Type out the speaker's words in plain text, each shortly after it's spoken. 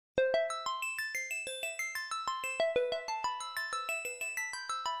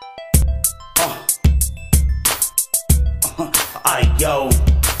Aight, yo.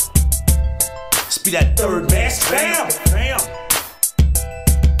 This be that third mass fam.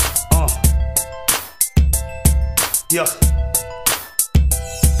 Yeah.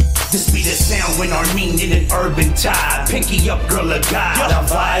 This be the sound when Armin in an urban tie. Pinky up, girl, a guy. Ara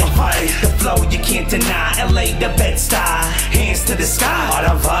Vay Vay. The flow you can't deny. LA, the Bed-Stuy. Hands to the sky.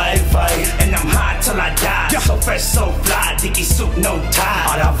 Ara Vay Vay. And I'm hot till I die. So fresh, so fly. Dicky suit, no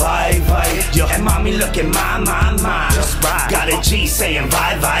tie. Ara Vay Vay. And mommy looking my. Just right. Got a G saying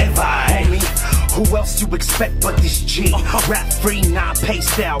Vay Vay Vay. Who else you expect but this G? Rap free, not pay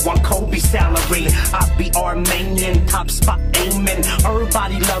style, want Kobe salary. I be Armenian, top spot aiming.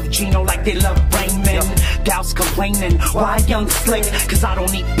 Everybody love Gino like they love Raymond. Gals complaining, why Young Slik? Cause I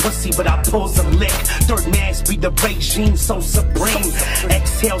don't eat pussy but I pulls a lick. Third man's be the regime, so supreme.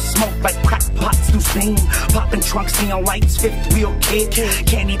 Exhale smoke like crack pots through steam. Popping trunks, neon lights, fifth wheel kid.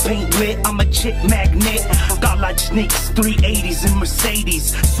 Candy paint lit, I'm a chick magnet. Got like sneaks, 380s and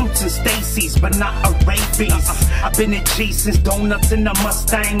Mercedes. Suits and Stacy's, but not a rabies. I've been a G since donuts in a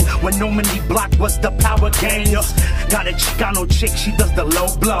Mustang. When Normandy Block was the power game. Got a Chicano chick, she does the low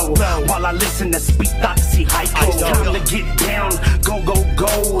blow. While I listen to Speed Doxy Hypo. It's time to get down, go.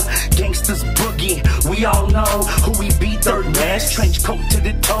 Gangsters boogie, we all know who we be. Third mass, trench coat to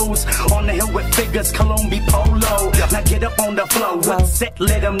the toes. On the hill with figures, Colombia Polo. Now get up on the flow, what's set,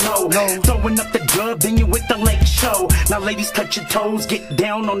 let them know. Throwing up the dub, then you with the lake show. Now ladies, touch your toes, get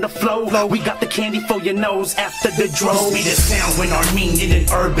down on the flow. We got the candy for your nose after the drove. This be the sound when Armin in an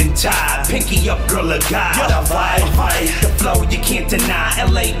urban tie. Pinky up, girl, a guy. Ara Vay Vay. The flow you can't deny.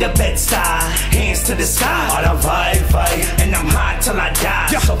 LA, the Bed-Stuy. Hands to the sky. Ara Vay Vay. And I'm hot till I die.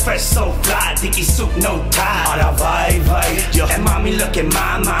 So fresh, so fly. Dicky suit, no tie. Ara Vay Vay. And mommy looking my.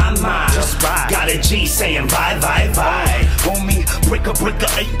 Just right. Got a G saying Vay Vay Vay. Homie, break a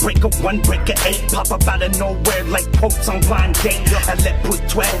 8, break a 1, break a 8. Pop up out of nowhere like quotes on blind date. I let put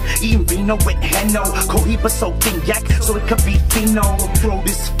 12, eating vino with Heno. Cohiba so yak, so it could be Fino. Throw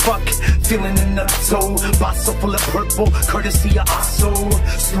this fuck, feeling in the toe. Basso full of purple, courtesy of Asso.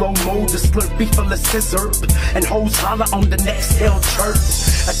 Slow mo, the slurpee full of scissor. And hoes holler on the next hill chirp.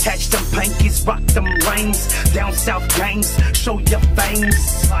 Attach them pinkies, rock them rings. Down south gangs, show your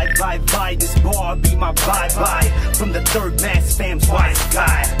fangs. Bye, this bar be my bye. From the third mass fam's wise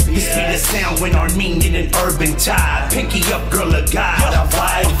guy. This be the sound when Armin in an urban tie. Pinky up, girl, a guy. Ara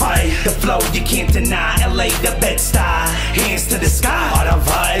Vay Vay. The flow you can't deny. LA, the Bed-Stuy. Hands to the sky. Ara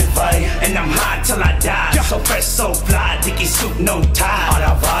Vay Vay. And I'm hot till I die. So fresh, so fly. Dicky suit, no tie.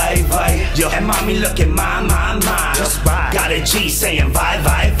 Ara Vay Vay. And mommy looking my. Just right. Got a G saying Vay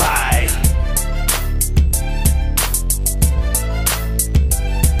Vay Vay.